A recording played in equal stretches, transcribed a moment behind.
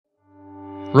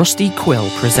Rusty Quill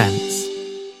presents.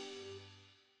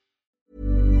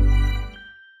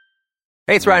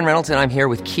 Hey, it's Ryan Reynolds, and I'm here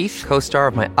with Keith, co-star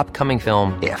of my upcoming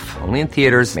film, If, only in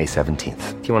theaters May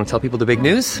 17th. Do you want to tell people the big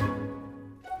news?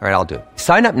 All right, I'll do it.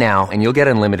 Sign up now and you'll get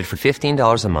unlimited for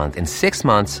 $15 a month and 6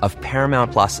 months of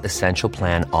Paramount Plus Essential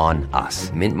Plan on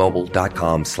us.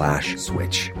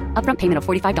 MintMobile.com/switch. Upfront payment of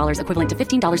 $45 equivalent to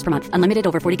 $15 per month. Unlimited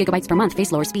over 40 gigabytes per month.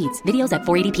 Face lower speeds. Videos at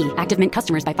 480p. Active Mint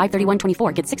customers by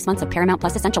 531.24 get 6 months of Paramount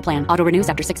Plus Essential Plan. Auto renews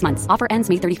after 6 months. Offer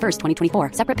ends May 31st,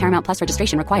 2024. Separate Paramount Plus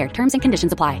registration required. Terms and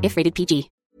conditions apply if rated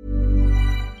PG.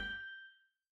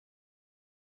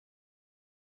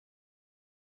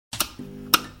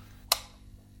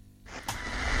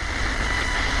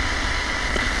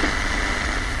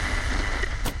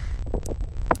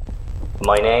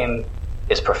 My name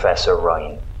is Professor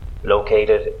Ryan,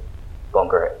 located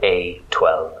Bunker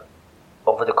A12.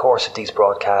 Over the course of these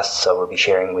broadcasts, I will be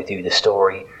sharing with you the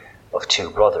story of two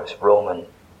brothers, Roman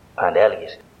and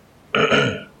Elliot.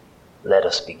 Let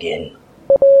us begin.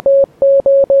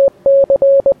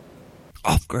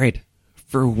 Off grid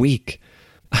for a week.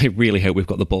 I really hope we've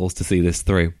got the balls to see this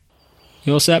through.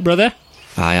 You all set, brother?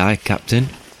 Aye, aye, Captain.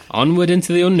 Onward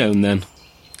into the unknown, then.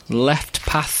 Left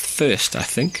path first, I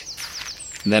think.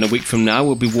 Then a week from now,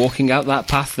 we'll be walking out that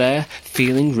path there,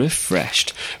 feeling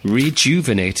refreshed,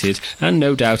 rejuvenated, and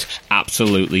no doubt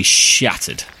absolutely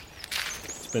shattered.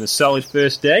 It's been a solid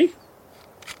first day.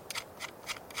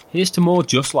 Here's to more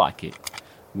just like it,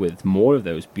 with more of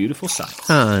those beautiful sights.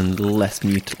 And less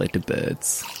mutilated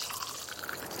birds.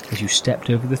 As you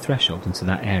stepped over the threshold into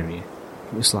that area,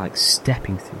 it was like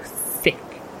stepping through thick,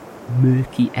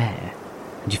 murky air,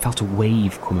 and you felt a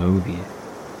wave come over you.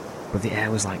 But the air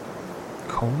was like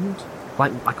cold,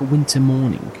 like a winter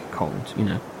morning cold, you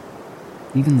know.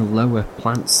 Even the lower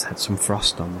plants had some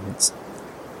frost on them. It's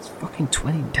fucking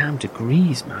 20 damn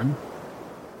degrees, man.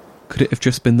 Could it have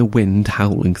just been the wind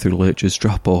howling through Lurcher's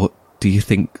Drop, or do you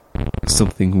think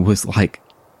something was, like,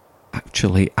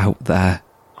 actually out there?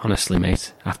 Honestly,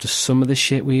 mate, after some of the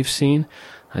shit we've seen,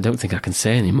 I don't think I can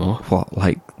say anymore. What,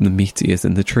 like the meteors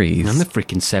in the trees? And the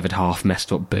freaking severed half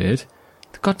messed up bird.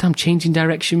 The goddamn changing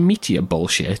direction meteor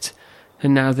bullshit.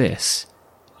 And now this.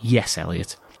 Yes,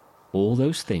 Elliot. All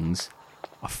those things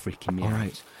are freaking me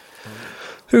out.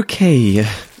 Okay,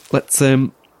 let's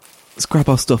grab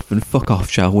our stuff and fuck off,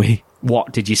 shall we?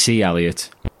 What did you see, Elliot?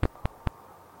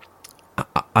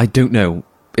 I don't know.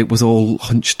 It was all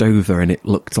hunched over and it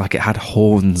looked like it had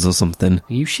horns or something.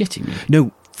 Are you shitting me?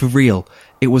 No, for real.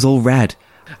 It was all red.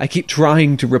 I keep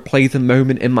trying to replay the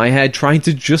moment in my head, trying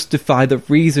to justify the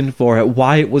reason for it,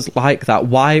 why it was like that,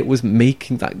 why it was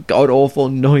making that god-awful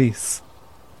noise.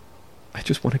 I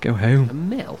just want to go home. A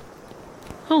mill?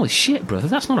 Holy shit, brother,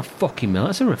 that's not a fucking mill,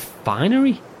 that's a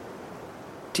refinery.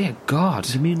 Dear God.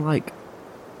 Do you mean, like,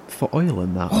 for oil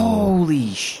and that?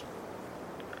 Holy sh...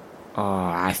 Oh,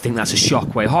 I think that's a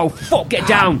shockwave. Oh, fuck, get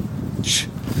down!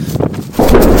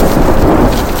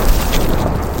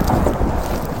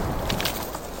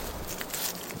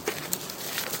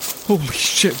 Holy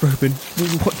shit, Robin.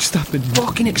 What just happened?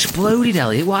 Fucking exploded,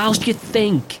 Elliot. What else do you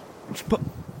think? But...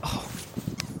 Oh,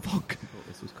 fuck. I thought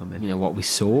this was coming. You know what we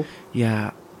saw?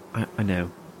 Yeah, I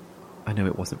know. I know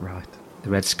it wasn't right. The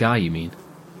red sky, you mean?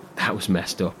 That was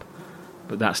messed up.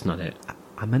 But that's not it.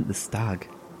 I meant the stag.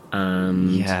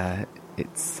 And... Yeah,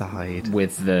 it sighed.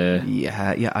 With the...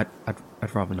 Yeah,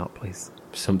 I'd rather not, please.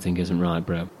 Something isn't right,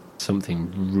 bro.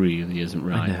 Something really isn't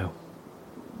right. I know.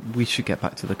 We should get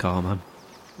back to the car, man.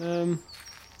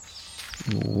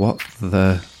 What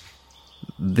the...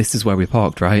 This is where we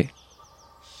parked, right?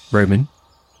 Roman?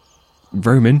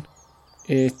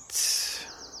 It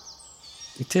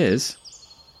is.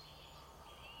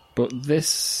 But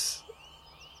this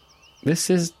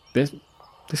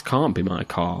can't be my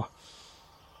car.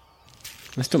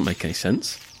 This doesn't make any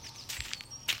sense.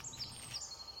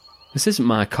 This isn't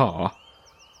my car.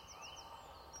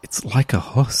 It's like a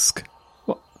husk.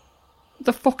 What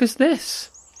the fuck is this?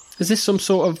 Is this some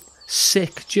sort of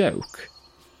sick joke?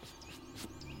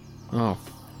 Oh,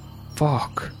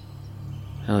 fuck.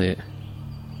 Elliot,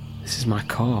 this is my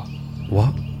car.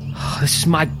 What? This is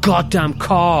my goddamn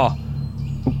car!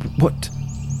 What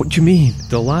do you mean?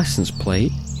 The license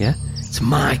plate, yeah? It's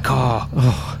my car!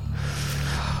 Oh,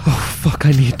 fuck,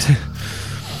 I need to...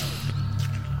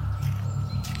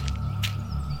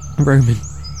 Roman.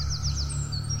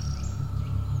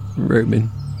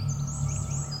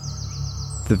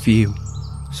 The view.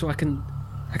 So I can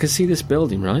see this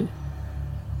building, right?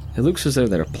 It looks as though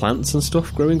there are plants and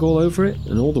stuff growing all over it,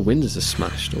 and all the windows are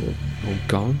smashed or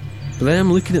gone. But then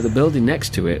I'm looking at the building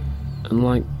next to it, and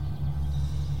like,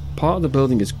 part of the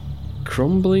building is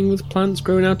crumbling with plants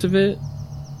growing out of it.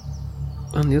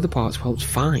 And the other parts, well, it's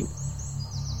fine.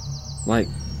 Like,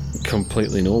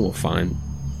 completely normal fine.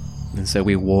 And so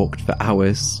we walked for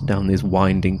hours down these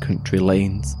winding country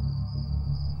lanes.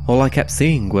 All I kept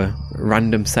seeing were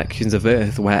random sections of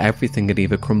earth where everything had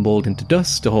either crumbled into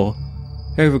dust or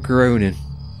overgrown and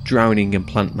drowning in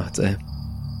plant matter.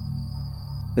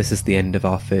 This is the end of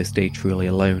our first day truly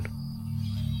alone.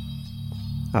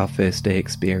 Our first day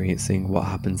experiencing what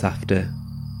happens after.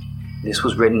 This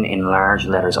was written in large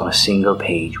letters on a single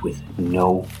page with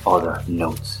no other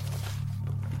notes.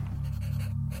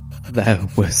 There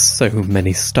were so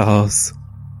many stars.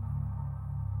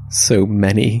 So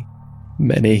many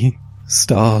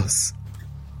stars.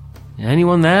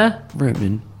 Anyone there?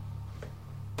 Roman,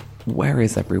 where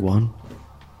is everyone?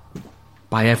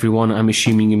 By everyone, I'm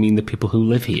assuming you mean the people who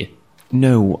live here.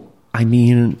 No, I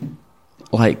mean,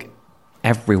 like,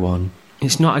 everyone.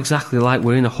 It's not exactly like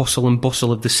we're in the hustle and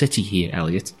bustle of the city here,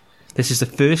 Elliot. This is the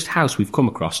first house we've come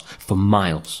across for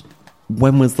miles.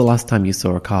 When was the last time you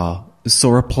saw a car?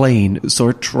 Saw a plane? Saw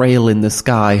a trail in the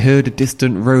sky? Heard a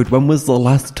distant road? When was the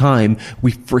last time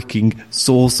we freaking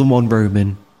saw someone,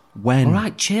 Roman? When?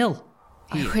 Alright, chill.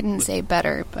 I wouldn't say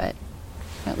better, but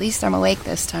at least I'm awake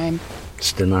this time.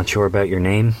 Still not sure about your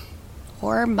name?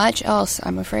 Or much else,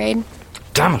 I'm afraid.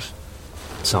 Damn it!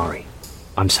 Sorry.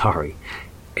 I'm sorry.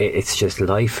 It's just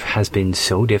life has been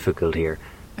so difficult here.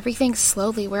 Everything's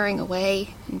slowly wearing away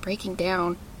and breaking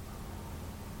down.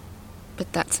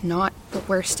 But that's not the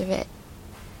worst of it.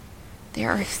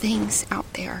 There are things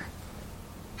out there.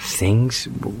 Things?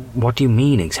 What do you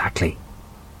mean exactly?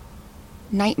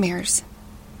 Nightmares.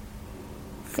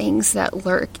 Things that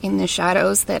lurk in the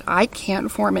shadows that I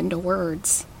can't form into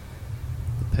words.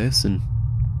 The person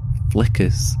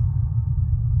flickers,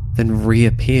 then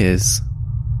reappears,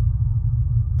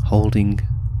 holding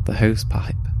the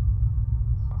hosepipe.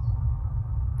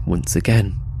 Once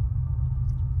again,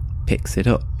 picks it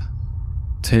up,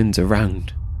 turns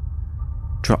around,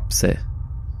 drops it,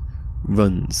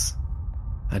 runs,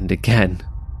 and again,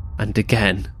 and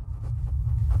again.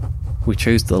 We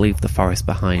chose to leave the forest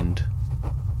behind.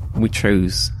 We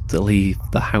chose to leave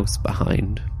the house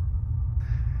behind.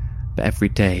 But every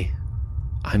day,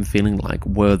 I'm feeling like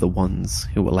we're the ones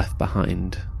who were left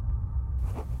behind.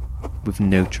 With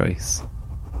no choice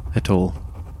at all.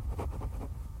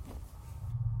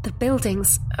 The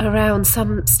buildings around,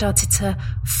 some started to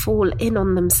fall in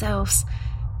on themselves.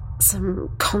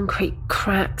 Some concrete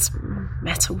cracked,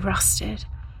 metal rusted.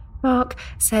 Mark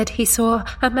said he saw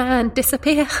a man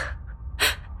disappear.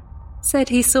 Said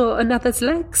he saw another's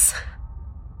legs.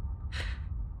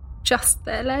 Just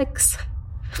their legs.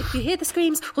 If you hear the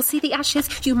screams or see the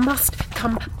ashes, you must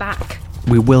come back.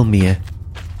 We will, Mia.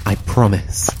 I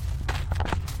promise.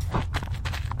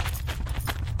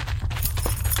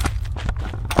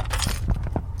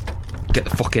 Get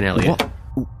the fucking Elliot.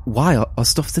 What? Why? Our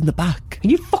stuff's in the back. Are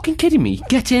you fucking kidding me?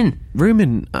 Get in.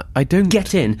 Roman, I don't...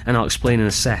 Get in, and I'll explain in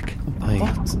a sec.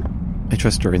 I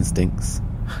trust your instincts.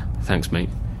 Thanks, mate.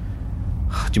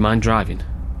 Do you mind driving?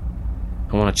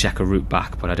 I want to check a route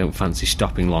back, but I don't fancy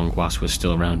stopping long whilst we're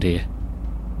still around here.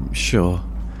 Sure.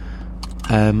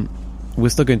 We're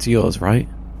still going to yours, right?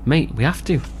 Mate, we have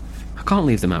to. I can't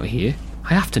leave them out here.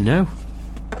 I have to know.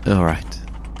 Alright.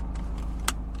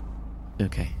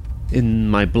 Okay. In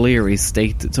my bleary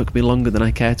state, it took me longer than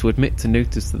I care to admit to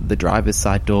notice that the driver's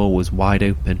side door was wide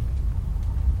open.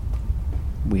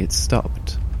 We had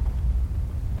stopped.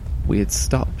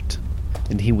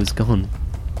 And he was gone.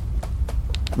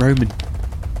 Roman.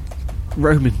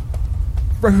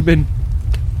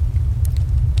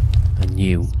 I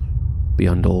knew,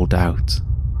 beyond all doubt,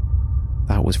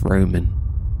 that was Roman.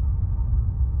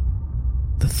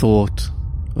 The thought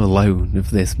alone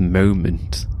of this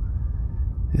moment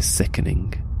is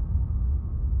sickening.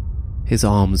 His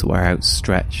arms were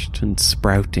outstretched and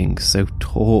sprouting so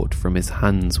taut from his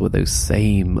hands were those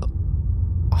same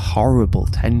horrible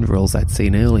tendrils I'd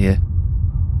seen earlier,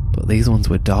 but these ones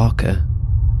were darker,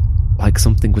 like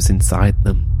something was inside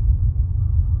them.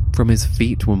 From his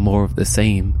feet were more of the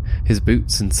same, his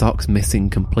boots and socks missing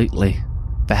completely,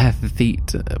 bare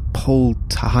feet pulled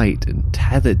tight and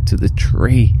tethered to the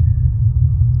tree.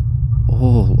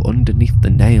 All underneath the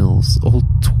nails, all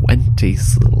 20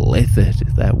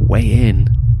 slithered their way in.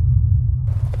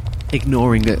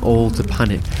 Ignoring it all to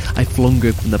panic, I flung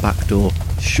open the back door,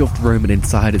 shoved Roman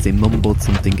inside as he mumbled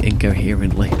something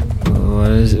incoherently.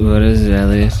 What is it,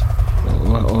 Elliot?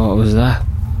 What was that?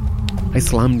 I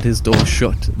slammed his door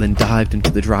shut, then dived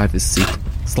into the driver's seat,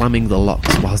 slamming the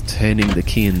locks whilst turning the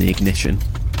key in the ignition.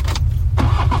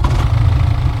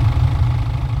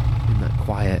 In that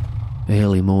quiet,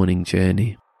 early morning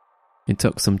journey. It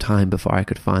took some time before I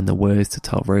could find the words to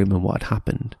tell Roman what had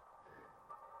happened.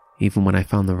 Even when I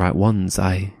found the right ones,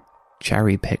 I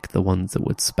cherry-picked the ones that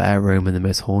would spare Roman the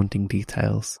most haunting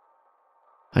details.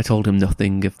 I told him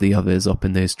nothing of the others up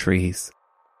in those trees.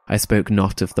 I spoke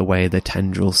not of the way the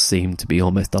tendrils seemed to be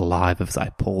almost alive as I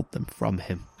pulled them from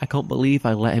him. I can't believe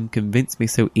I let him convince me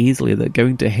so easily that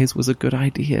going to his was a good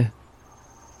idea.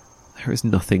 There is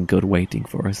nothing good waiting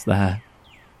for us there.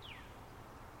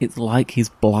 It's like he's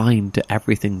blind to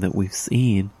everything that we've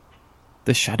seen.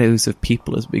 The shadows of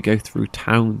people as we go through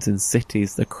towns and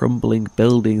cities, the crumbling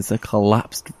buildings, the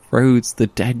collapsed roads, the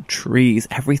dead trees,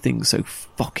 everything's so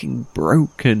fucking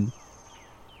broken.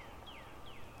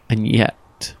 And yet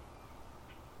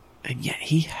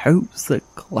he hopes that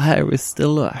Claire is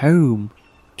still at home.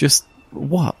 Just,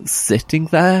 sitting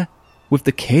there? With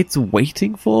the kids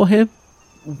waiting for him?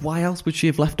 Why else would she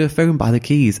have left her phone by the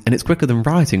keys? And it's quicker than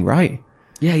writing, right?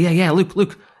 Yeah.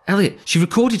 Look. Elliot, she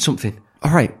recorded something.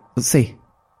 Alright, let's see.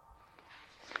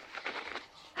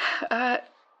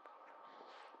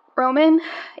 Roman,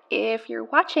 if you're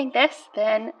watching this,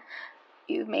 then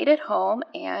you've made it home,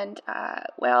 and,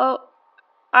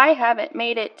 I haven't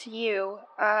made it to you.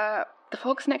 The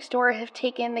folks next door have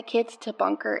taken the kids to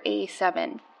Bunker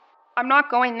A7. I'm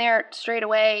not going there straight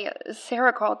away.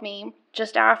 Sarah called me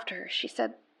just after. She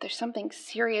said there's something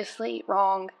seriously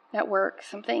wrong at work.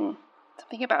 Something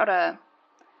about a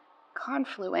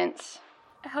confluence.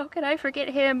 How could I forget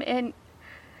him and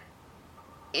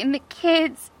the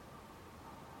kids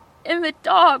and the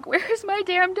dog? Where's my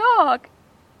damn dog?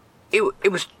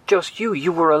 It was just you.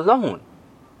 You were alone.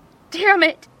 Damn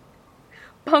it.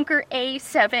 Bunker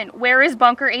A7. Where is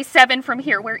Bunker A7 from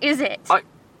here? Where is it?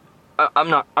 I'm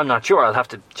not sure. I'll have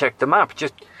to check the map.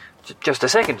 Just a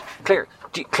second. Claire,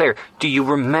 do you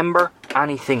remember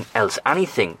anything else?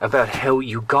 Anything about how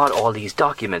you got all these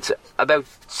documents? About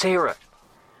Sarah?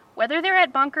 Whether they're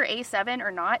at Bunker A7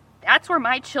 or not, that's where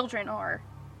my children are.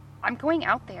 I'm going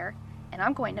out there, and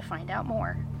I'm going to find out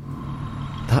more.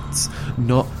 That's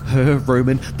not her,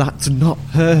 Roman. That's not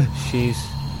her. She's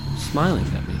smiling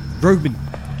at me. Roman.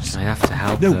 I have to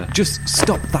help her. No, just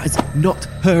stop. That is not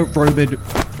her, Roman.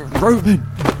 Roman.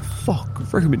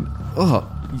 Fuck, Roman. Oh,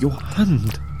 your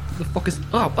hand. What the fuck is...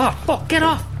 Oh, fuck, get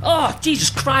off. Oh, Jesus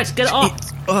Christ, get it off.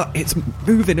 It's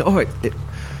moving. Oh, it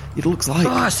looks like...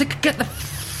 Oh, sick, get the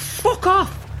fuck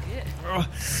off.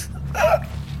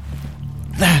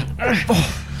 There.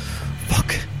 Oh,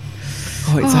 fuck.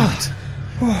 Oh, it's out.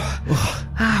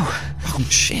 Ow. Oh,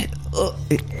 shit.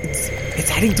 It's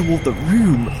heading toward the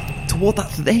room. Toward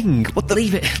that thing. What the...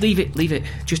 Leave it.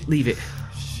 Just leave it.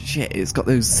 Shit, it's got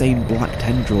those same black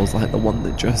tendrils like the one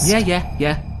that just...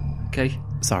 Yeah. Okay.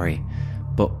 Sorry,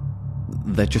 but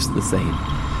they're just the same.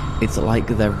 It's like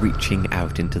they're reaching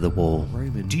out into the wall.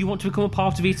 Roman. Do you want to become a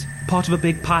part of it? Part of a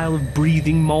big pile of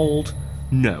breathing mould?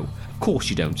 No, of course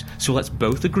you don't. So let's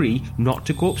both agree not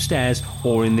to go upstairs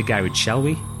or in the garage, shall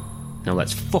we? Now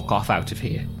let's fuck off out of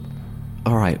here.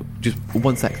 Alright, just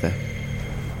one sec there.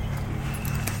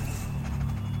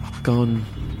 Gone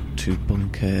to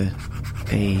Bunker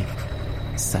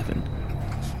A7.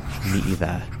 Meet you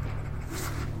there.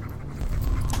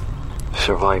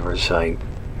 Survivors, I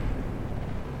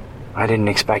didn't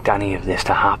expect any of this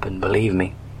to happen, believe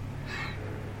me.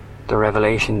 The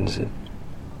revelations,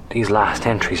 these last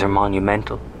entries are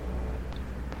monumental.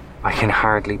 I can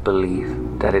hardly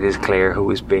believe that it is Claire who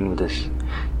has been with us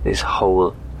this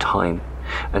whole time,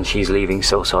 and she's leaving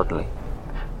so suddenly.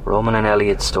 Roman and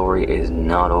Elliot's story is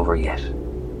not over yet.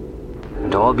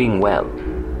 And all being well,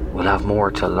 we'll have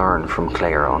more to learn from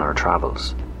Claire on our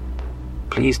travels.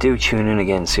 Please do tune in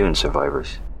again soon,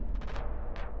 survivors.